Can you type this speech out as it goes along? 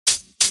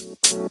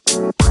Yo,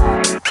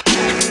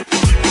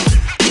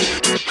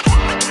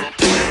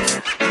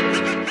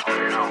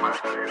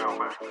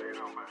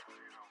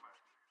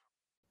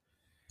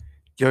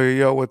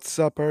 what's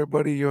up,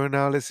 everybody? You're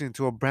now listening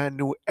to a brand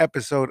new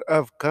episode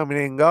of Coming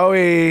and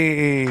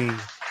Going.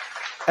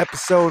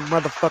 Episode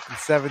motherfucking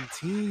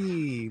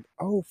 17.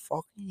 Oh,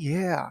 fucking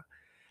yeah.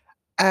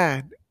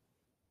 And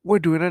we're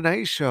doing a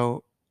night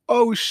show.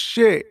 Oh,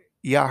 shit.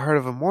 Y'all heard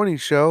of a morning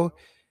show?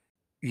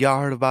 Y'all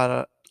heard about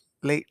a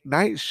late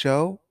night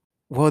show?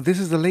 Well, this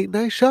is the late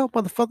night show,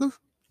 motherfuckers.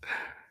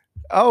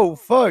 Oh,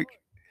 fuck.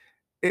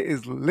 It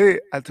is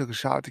lit. I took a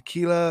shot of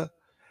tequila,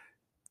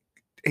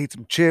 ate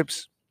some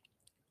chips.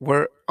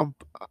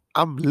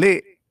 I'm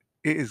lit.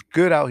 It is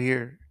good out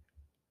here.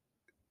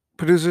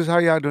 Producers, how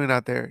y'all doing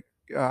out there?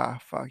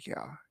 Fuck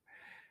y'all.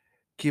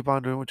 Keep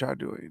on doing what y'all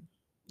doing.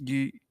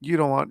 You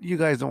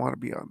guys don't want to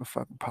be on the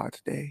fucking pod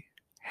today.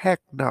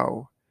 Heck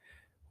no.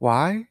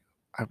 Why?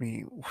 I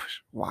mean,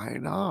 why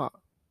not?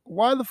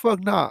 Why the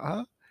fuck not,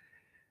 huh?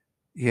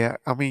 Yeah,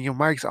 I mean your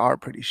mics are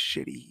pretty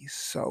shitty.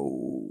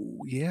 So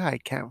yeah, I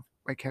can't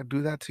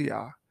do that to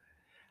y'all.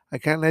 I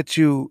can't let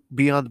you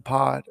be on the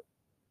pod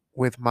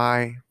with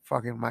my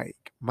fucking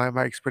mic. My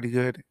mic's pretty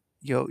good.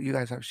 Yo, you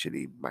guys have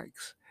shitty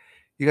mics.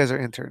 You guys are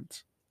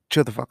interns.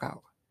 Chill the fuck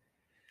out.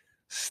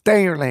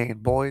 Stay in your lane,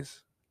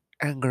 boys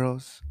and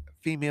girls,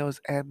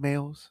 females and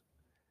males,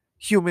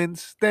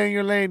 humans. Stay in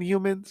your lane,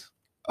 humans.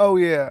 Oh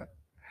yeah.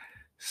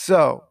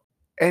 So,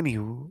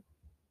 anywho,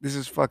 this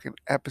is fucking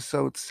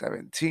episode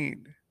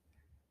 17,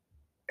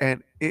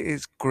 and it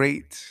is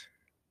great.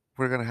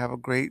 We're gonna have a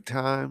great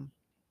time.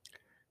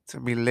 It's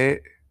gonna be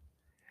lit.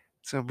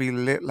 It's gonna be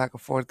lit like a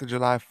Fourth of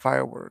July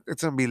firework.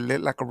 It's gonna be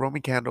lit like a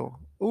Roman candle.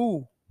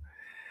 Ooh.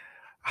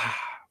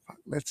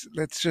 Let's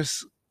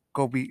just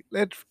go be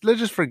let's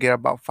just forget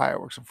about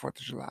fireworks on Fourth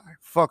of July.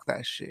 Fuck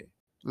that shit.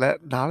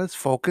 Let's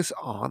focus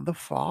on the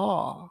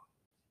fall.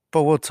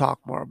 But we'll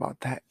talk more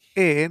about that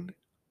in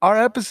our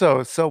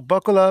episode. So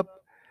buckle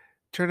up,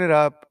 turn it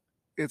up.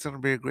 It's gonna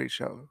be a great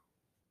show.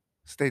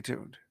 Stay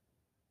tuned.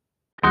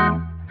 I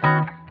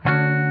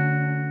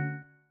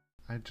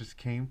just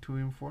came to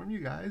inform you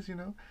guys,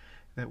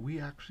 that we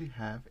actually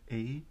have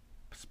a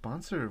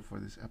sponsor for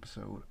this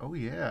episode. Oh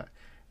yeah.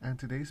 And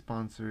today's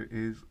sponsor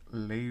is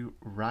Lay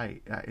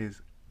Right. That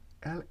is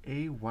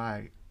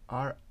Layrite.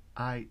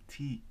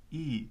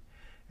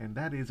 And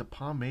that is a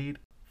pomade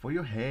for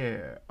your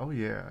hair. Oh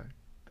yeah.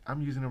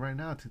 I'm using it right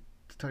now to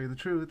tell you the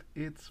truth.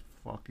 It's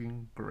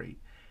fucking great.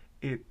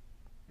 It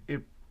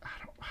it I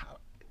don't how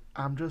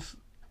I'm just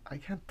I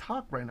can't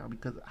talk right now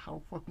because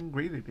how fucking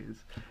great it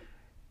is.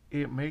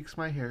 It makes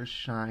my hair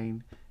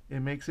shine.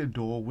 It makes it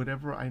dull,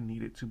 whatever I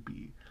need it to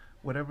be.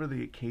 Whatever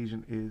the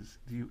occasion is.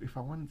 If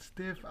I want it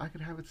stiff, I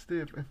could have it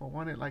stiff. If I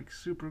want it like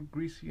super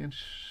greasy and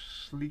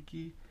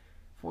sleeky,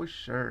 for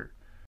sure.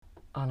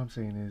 All I'm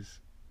saying is,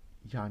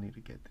 y'all need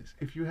to get this.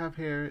 If you have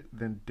hair,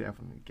 then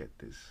definitely get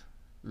this.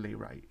 Lay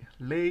right.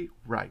 Lay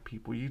right,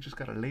 people. You just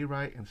gotta lay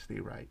right and stay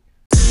right.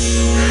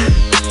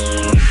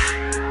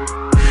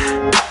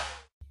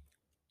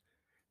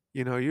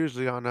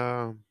 Usually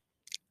on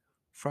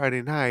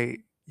Friday night,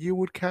 you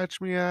would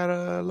catch me at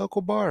a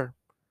local bar.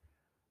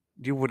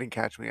 You wouldn't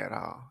catch me at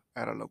a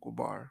local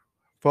bar.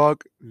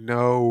 Fuck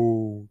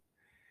no.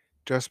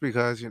 Just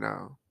because,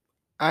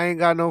 I ain't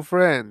got no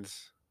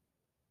friends.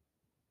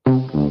 Yeah,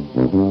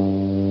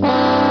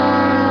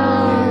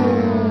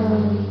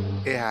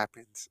 it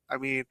happens. I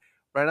mean,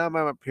 right now I'm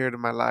at a period in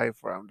my life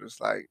where I'm just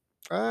like,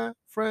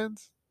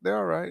 friends, they're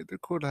all right. They're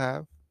cool to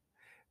have.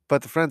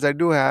 But the friends I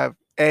do have,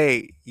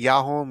 hey,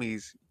 y'all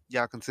homies,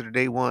 y'all consider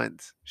day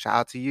ones. Shout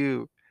out to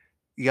you.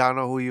 Y'all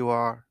know who you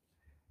are.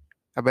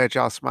 I bet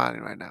y'all smiling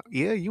right now.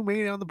 Yeah, you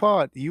made it on the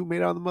pod. You made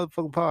it on the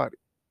motherfucking pod.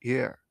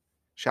 Yeah.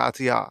 Shout out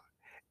to y'all.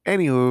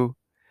 Anywho,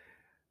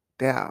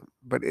 damn.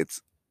 But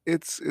it's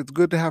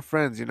good to have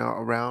friends,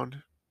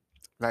 around.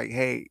 Like,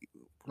 hey,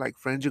 like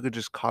friends you could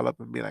just call up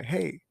and be like,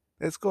 hey,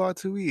 let's go out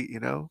to eat.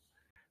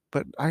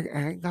 But I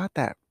ain't got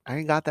that. I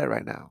ain't got that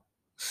right now.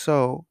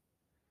 So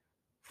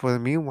for the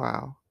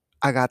meanwhile,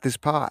 I got this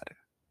pod.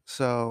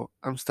 So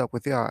I'm stuck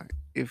with y'all.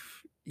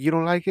 If you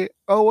don't like it,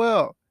 oh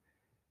well.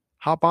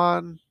 Hop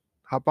on,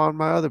 hop on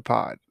my other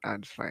pod. I'm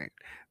just playing.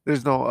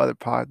 There's no other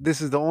pod. This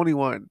is the only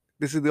one.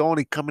 This is the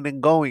only coming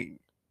and going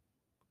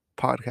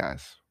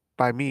podcast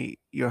by me,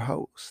 your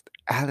host,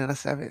 Alan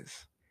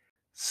Aceves.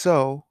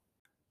 So,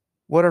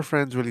 what are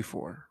friends really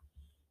for?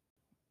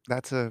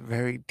 That's a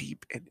very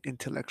deep and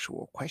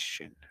intellectual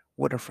question.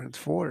 What are friends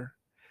for?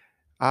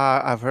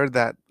 I've heard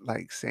that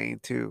like saying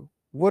too.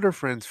 What are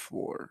friends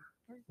for?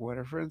 What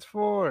are friends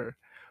for?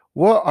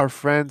 What are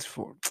friends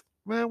for?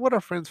 Man, what are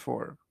friends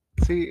for?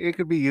 See, it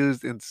could be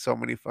used in so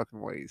many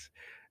fucking ways.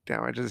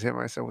 Damn, I just hit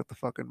myself with the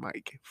fucking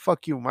mic.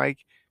 Fuck you, Mike.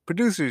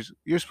 Producers,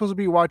 you're supposed to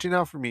be watching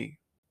out for me.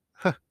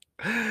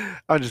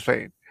 I'm just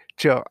playing.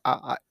 Chill.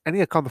 I need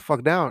to calm the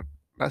fuck down.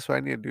 That's what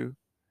I need to do.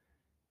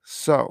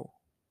 So,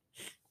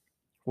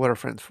 what are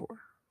friends for?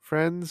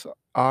 Friends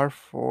are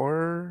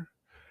for.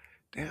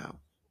 Damn.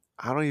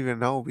 I don't even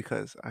know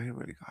because I ain't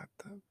really got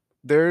them.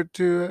 They're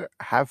to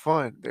have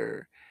fun.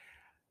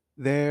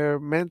 They're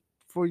meant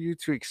for you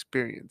to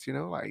experience,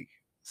 like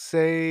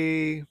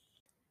say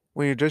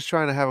when you're just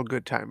trying to have a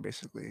good time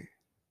basically.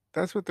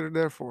 That's what they're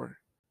there for.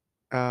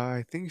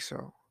 I think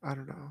so. I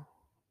don't know.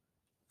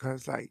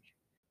 Cuz like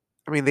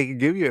I mean they can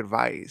give you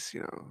advice,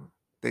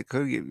 They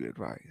could give you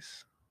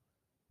advice.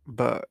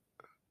 But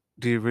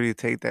do you really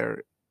take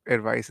their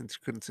advice into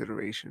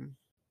consideration?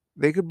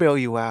 They could bail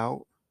you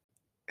out.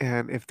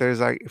 And if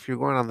you're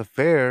going on the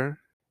fair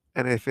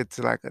and if it's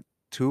like a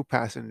two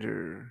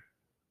passenger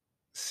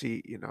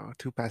seat,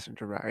 two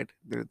passenger ride,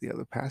 they're the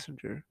other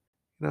passenger.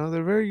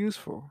 They're very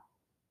useful.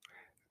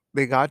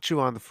 They got you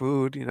on the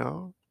food,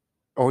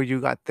 or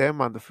you got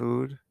them on the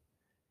food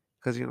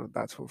because,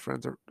 that's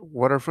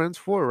what are friends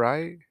for,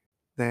 right?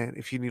 Then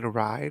if you need a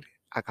ride,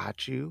 I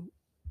got you.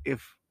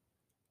 If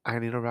I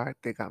need a ride,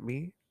 they got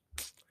me.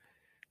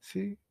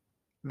 See?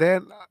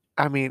 Then,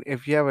 I mean,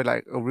 if you have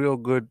like a real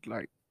good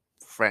like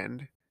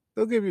friend,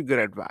 they'll give you good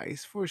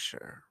advice for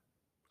sure.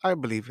 I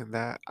believe in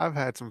that. I've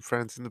had some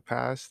friends in the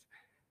past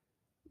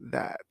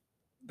that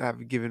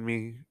have given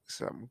me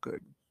some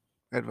good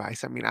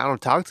advice. I mean, I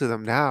don't talk to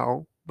them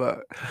now,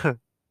 but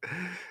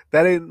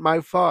that ain't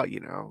my fault.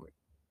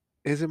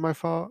 Is it my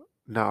fault?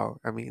 No.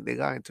 I mean, they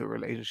got into a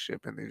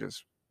relationship and they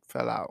just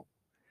fell out.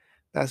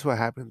 That's what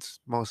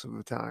happens most of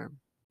the time.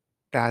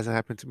 That hasn't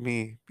happened to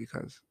me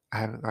because I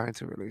haven't got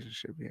into a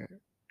relationship yet.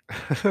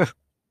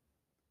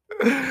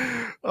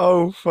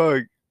 Oh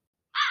fuck.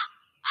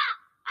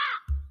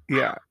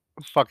 Yeah.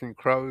 Fucking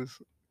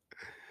crows.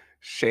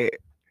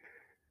 Shit.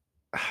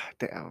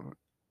 Damn.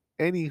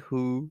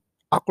 Anywho,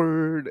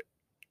 awkward.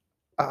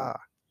 Uh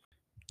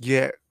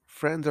yeah,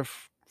 friends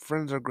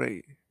are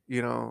great,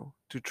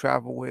 to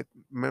travel with,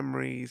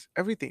 memories,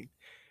 everything.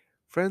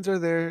 Friends are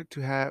there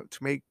to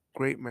make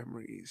great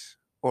memories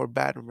or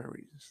bad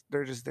memories.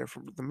 They're just there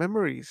for the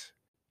memories.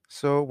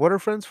 So what are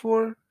friends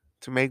for?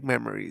 To make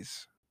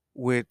memories,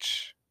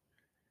 which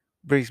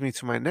brings me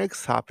to my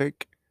next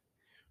topic,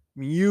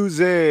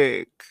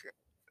 music.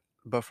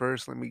 But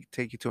first, let me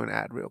take you to an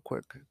ad real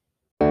quick.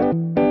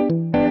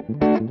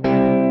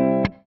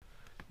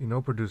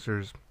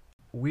 Producers,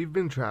 we've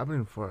been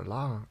traveling for a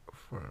lot.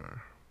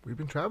 We've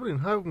been traveling,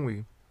 haven't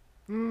we?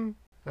 Hmm.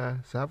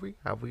 Have we?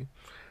 Have we?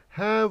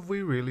 Have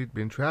we really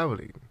been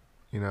traveling?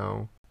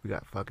 We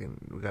got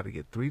to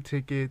get 3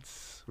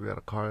 tickets. We got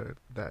a car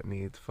that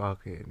needs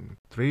fucking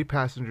 3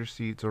 passenger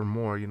seats or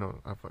more.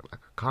 Like a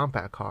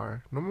compact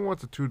car. No one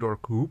wants a 2-door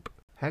coupe.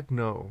 Heck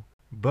no.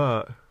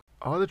 But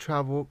all the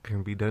travel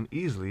can be done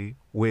easily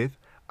with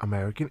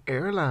American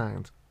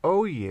Airlines.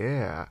 Oh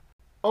yeah.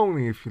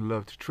 Only if you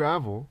love to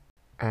travel.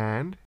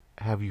 And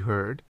have you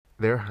heard?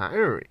 They're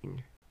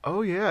hiring.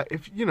 Oh yeah,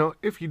 if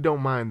you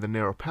don't mind the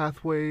narrow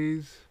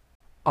pathways,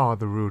 all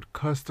the rude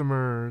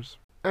customers,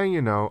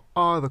 and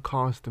all the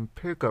constant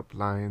pickup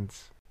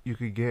lines you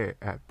could get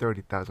at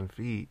 30,000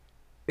 feet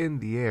in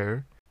the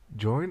air,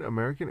 join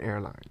American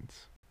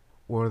Airlines,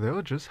 or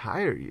they'll just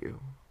hire you.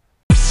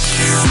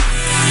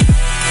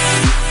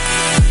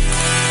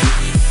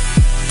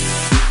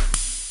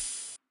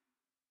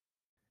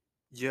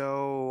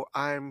 Yo,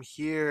 I'm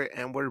here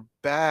and we're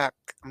back.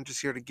 I'm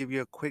just here to give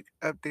you a quick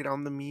update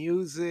on the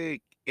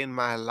music in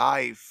my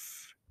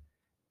life.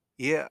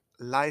 Yeah,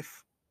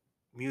 life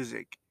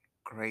music.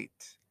 Great.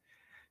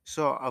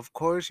 So, of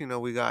course,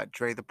 we got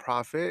Dre the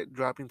Prophet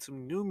dropping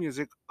some new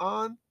music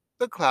on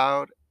the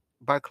cloud.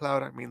 By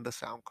cloud, I mean the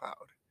SoundCloud.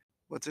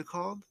 What's it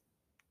called?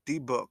 D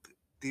Book.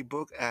 D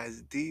Book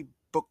as D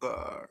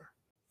Booker.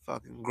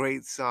 Fucking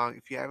great song.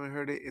 If you haven't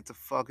heard it, it's a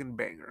fucking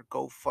banger.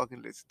 Go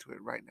fucking listen to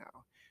it right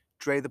now.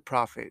 Dre the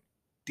Prophet.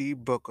 D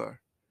Booker.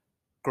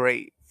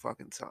 Great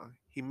fucking song.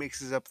 He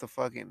mixes up the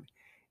fucking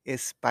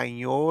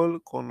español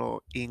con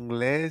lo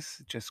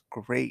inglés. Just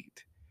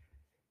great.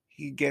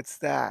 He gets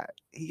that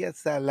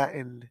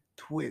Latin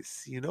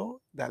twist,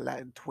 that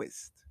Latin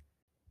twist.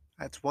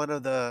 That's one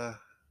of the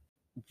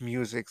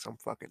musics I'm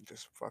fucking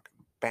just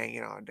fucking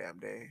banging on damn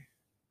day.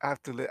 I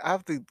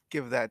have to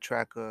give that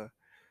track a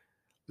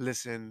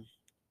listen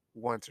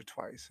once or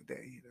twice a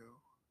day,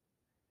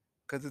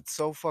 because it's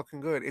so fucking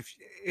good.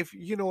 If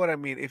you know what I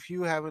mean, if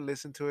you haven't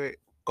listened to it,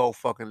 go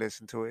fucking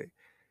listen to it.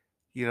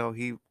 He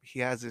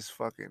has this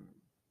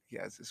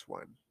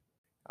one.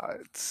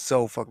 It's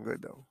so fucking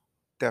good though.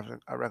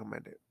 Definitely, I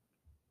recommend it.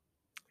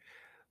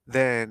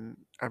 Then,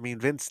 I mean,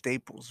 Vince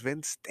Staples.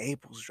 Vince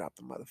Staples dropped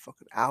a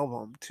motherfucking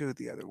album too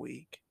the other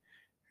week,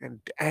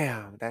 and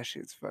damn, that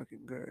shit's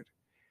fucking good.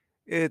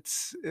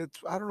 It's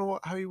I don't know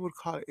how you would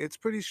call it. It's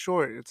pretty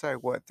short. It's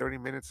like what 30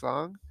 minutes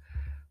long.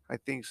 I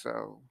think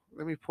so.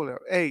 Let me pull it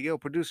up. Hey, yo,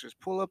 producers,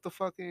 pull up the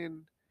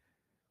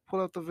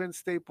Vince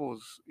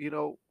Staples.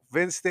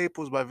 Vince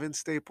Staples by Vince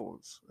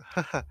Staples.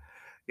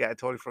 Yeah, I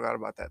totally forgot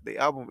about that. The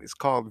album is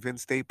called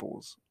Vince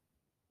Staples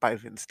by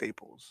Vince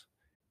Staples,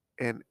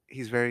 and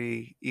he's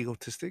very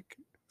egotistic.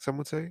 Some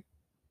would say.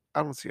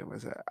 I don't see him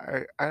as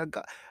that.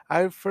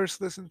 I first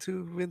listened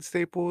to Vince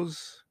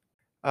Staples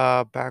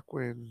back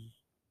when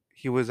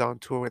he was on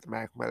tour with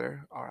Mac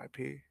Miller,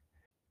 R.I.P.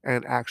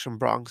 and Action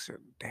Bronson.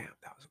 Damn,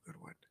 that was a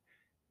good one.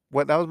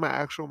 What that was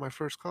my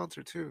first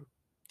concert too.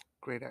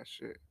 Great ass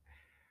shit.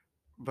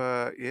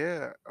 But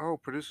yeah, oh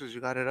producers, you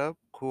got it up?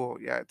 Cool.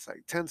 Yeah, it's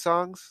like 10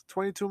 songs,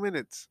 22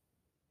 minutes.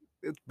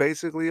 It's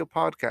basically a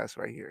podcast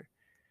right here.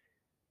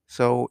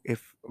 So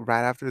if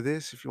right after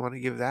this, if you want to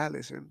give that a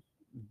listen,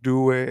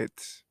 do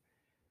it.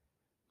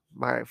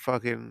 My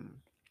fucking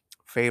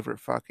favorite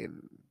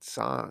fucking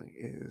song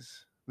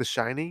is The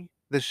Shining.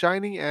 The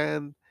Shining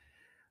and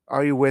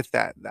Are You With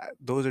That? That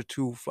those are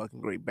two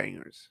fucking great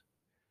bangers.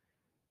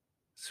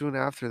 Soon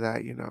after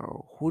that,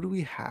 who do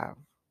we have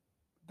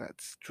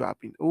that's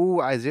dropping?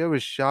 Ooh, Isaiah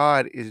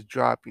Rashad is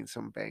dropping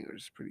some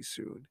bangers pretty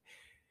soon.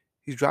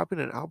 He's dropping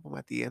an album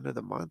at the end of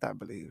the month, I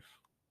believe.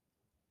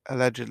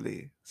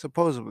 Allegedly.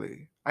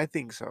 Supposedly. I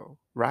think so.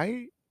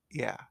 Right?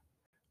 Yeah.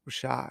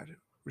 Rashad.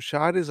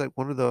 Rashad is like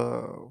one of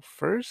the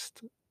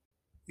first.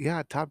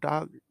 Yeah, Top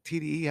Dog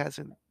TDE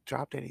hasn't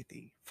dropped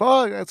anything.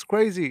 Fuck, that's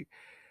crazy.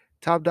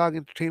 Top Dog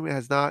Entertainment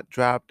has not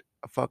dropped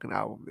a fucking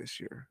album this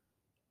year.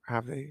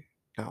 Have they?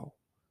 No.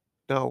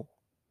 No,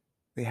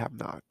 they have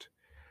not.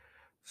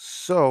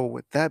 So,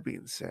 with that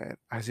being said,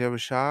 Isaiah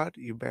Rashad,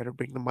 you better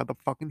bring the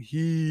motherfucking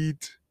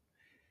heat.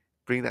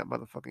 Bring that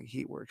motherfucking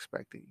heat we're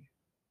expecting.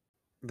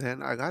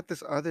 Then I got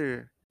this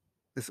other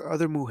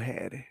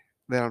mujer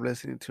that I'm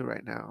listening to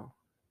right now.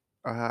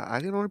 I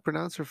can only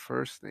pronounce her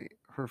first name.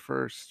 Her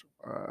first,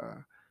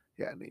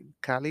 yeah, name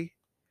Kali.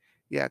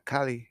 Yeah,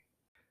 Kali.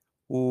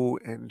 Ooh,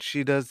 and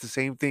she does the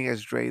same thing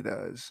as Dre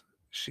does.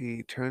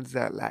 She turns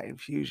that Latin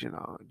fusion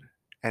on,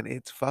 and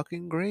it's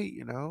fucking great.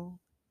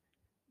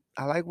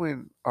 I like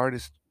when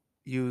artists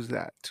use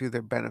that to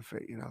their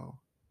benefit.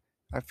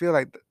 I feel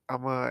like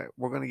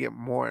we're gonna get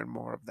more and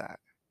more of that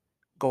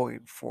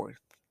going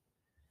forth,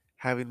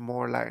 having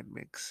more Latin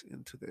mix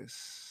into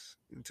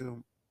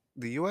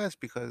the U.S.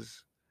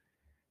 because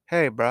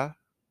hey, bruh,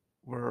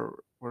 we're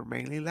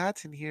mainly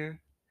Latin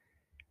here,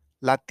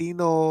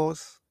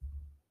 Latinos.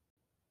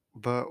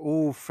 But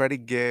ooh, Freddie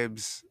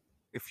Gibbs.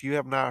 If you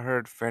have not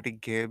heard Freddie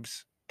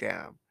Gibbs,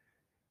 damn,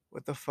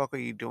 what the fuck are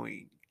you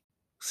doing?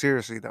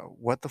 Seriously though,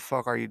 what the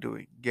fuck are you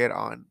doing? Get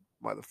on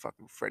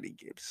motherfucking Freddie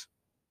Gibbs.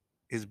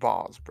 His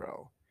balls,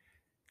 bro.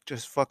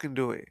 Just fucking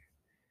do it.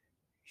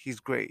 He's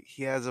great.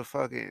 He has a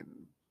fucking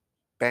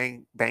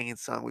banging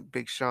song with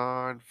Big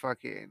Sean,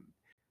 fucking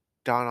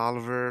Don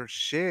Oliver.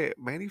 Shit,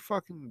 man, he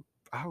fucking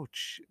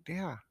ouch.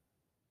 Yeah,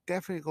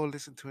 definitely go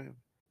listen to him.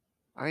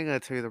 I ain't gonna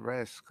tell you the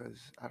rest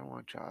because I don't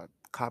want y'all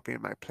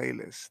copying my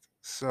playlist.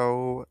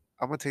 So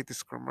I'm gonna take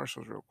these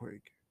commercials real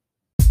quick.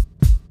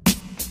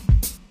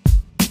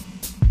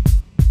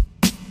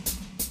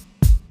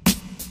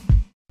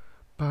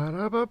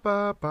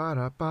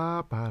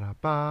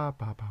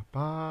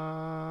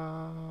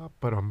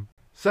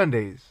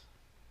 Sundays.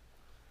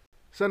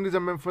 Sundays are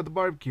meant for the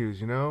barbecues.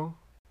 Carne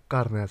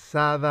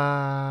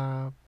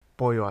asada,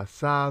 pollo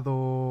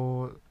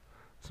asado,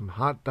 some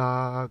hot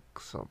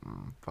dogs,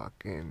 some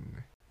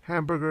fucking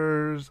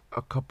hamburgers,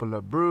 a couple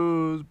of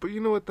brews. But you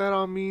know what that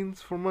all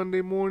means for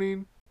Monday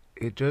morning?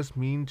 It just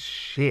means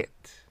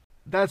shit.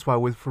 That's why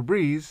with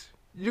Febreze,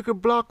 you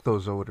could block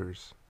those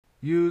odors.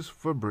 Use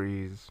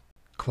Febreze.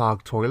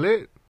 Clogged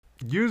toilet?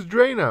 Use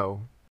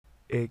Drano.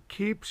 It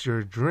keeps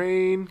your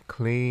drain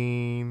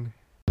clean.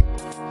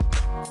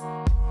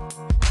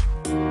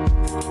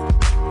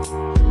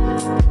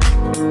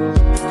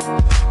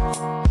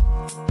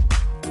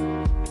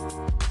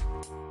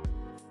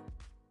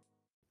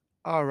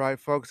 All right,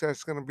 folks,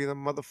 that's gonna be the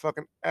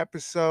motherfucking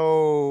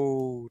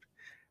episode.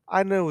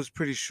 I know it was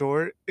pretty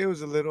short. It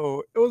was a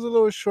little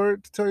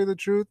short to tell you the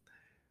truth.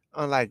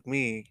 Unlike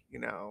me,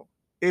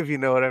 if you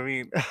know what I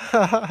mean.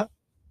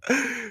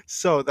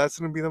 So that's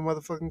gonna be the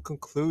motherfucking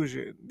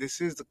conclusion.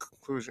 This is the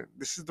conclusion.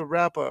 This is the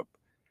wrap up.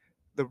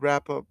 The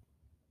wrap up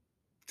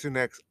to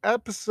next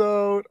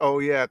episode. Oh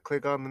yeah,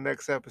 click on the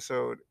next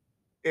episode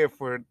if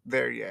we're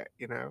there yet.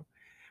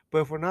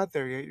 But if we're not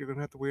there yet, you're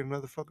gonna have to wait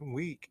another fucking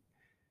week.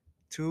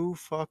 Too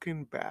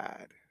fucking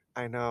bad.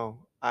 I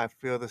know. I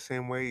feel the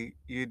same way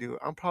you do.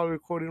 I'm probably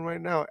recording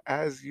right now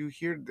as you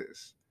hear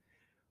this.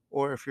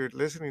 Or if you're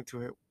listening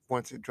to it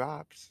once it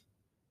drops.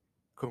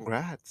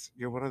 Congrats.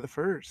 You're one of the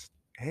first.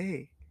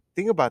 Hey,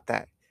 think about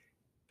that.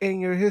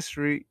 In your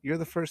history, you're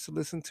the first to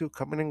listen to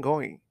Coming and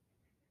Going.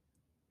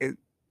 It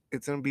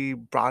it's gonna be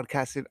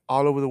broadcasted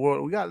all over the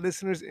world. We got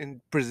listeners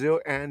in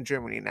Brazil and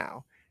Germany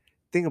now.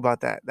 Think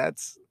about that.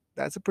 That's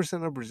a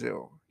percent of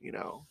Brazil.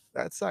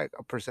 That's like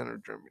a percent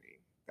of Germany.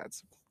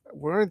 That's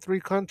we're in three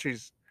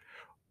countries.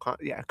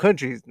 Yeah,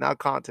 countries, not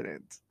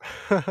continents.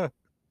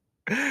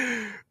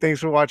 Thanks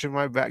for watching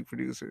my back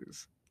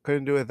producers.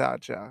 Couldn't do it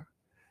without ya.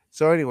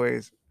 So,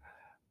 anyways,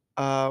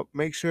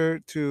 make sure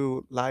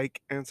to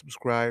like and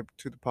subscribe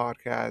to the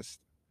podcast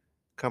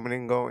Coming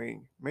and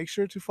Going. Make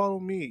sure to follow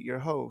me, your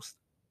host,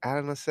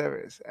 Alan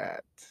Aceves,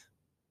 at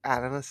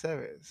Alan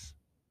Aceves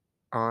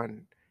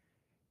on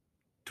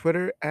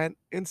Twitter and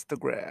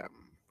Instagram.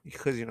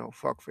 Because,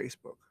 fuck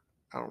Facebook.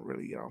 I don't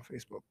really get on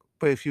Facebook.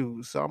 But if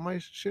you saw my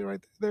shit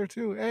right there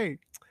too, hey,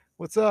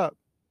 what's up?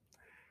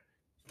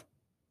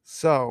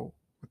 So,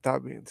 with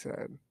that being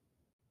said,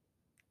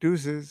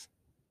 deuces.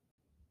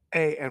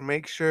 Hey, and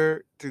make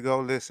sure to go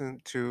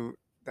listen to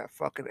that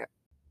fucking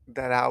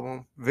that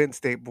album, Vince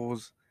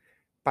Staples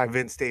by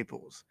Vince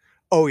Staples.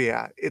 Oh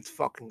yeah, it's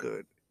fucking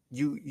good.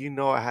 You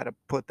know I had to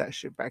put that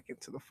shit back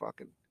into the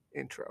fucking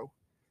intro.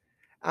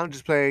 I'm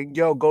just playing.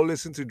 Yo, go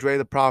listen to Dre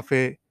the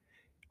Prophet,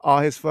 all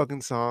his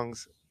fucking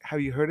songs.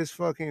 Have you heard his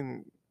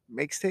fucking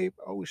mixtape?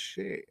 Oh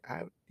shit,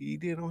 you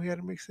didn't know he had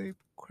a mixtape?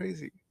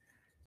 Crazy.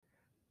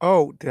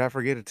 Oh, did I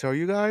forget to tell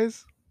you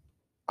guys?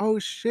 Oh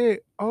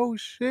shit. Oh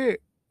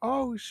shit.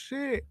 Oh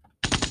shit.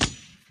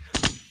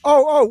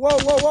 Whoa, whoa,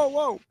 whoa,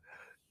 whoa.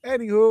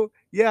 Anywho,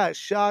 yeah,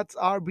 shots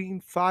are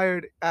being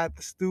fired at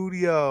the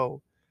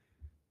studio.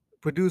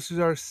 Producers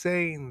are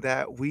saying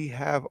that we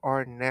have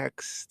our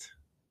next,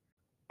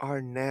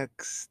 our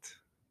next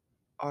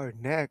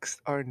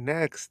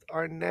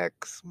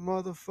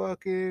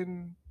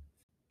motherfucking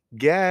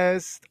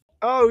guest.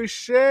 Oh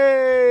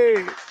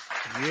shit!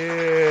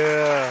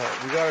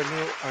 Yeah, we got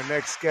our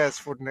next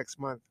guest for the next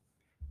month,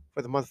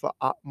 for the month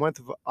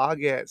of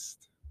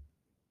August.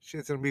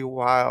 Shit's gonna be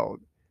wild.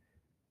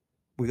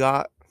 We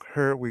got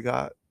her. We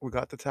got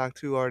the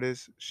tattoo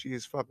artist. She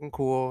is fucking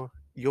cool.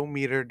 You'll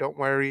meet her. Don't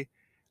worry.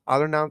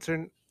 I'll announce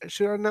her.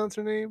 Should I announce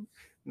her name?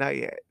 Not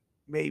yet.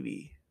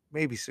 Maybe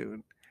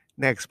soon.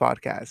 Next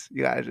podcast.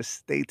 You gotta just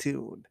stay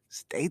tuned.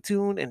 Stay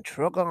tuned and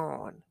truck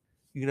on.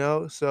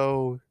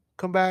 So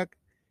come back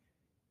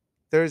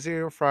Thursday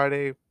or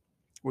Friday.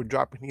 We're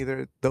dropping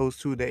either those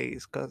 2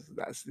 days because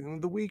that's the end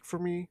of the week for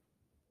me.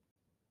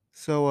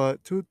 So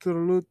toot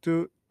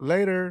toot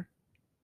later.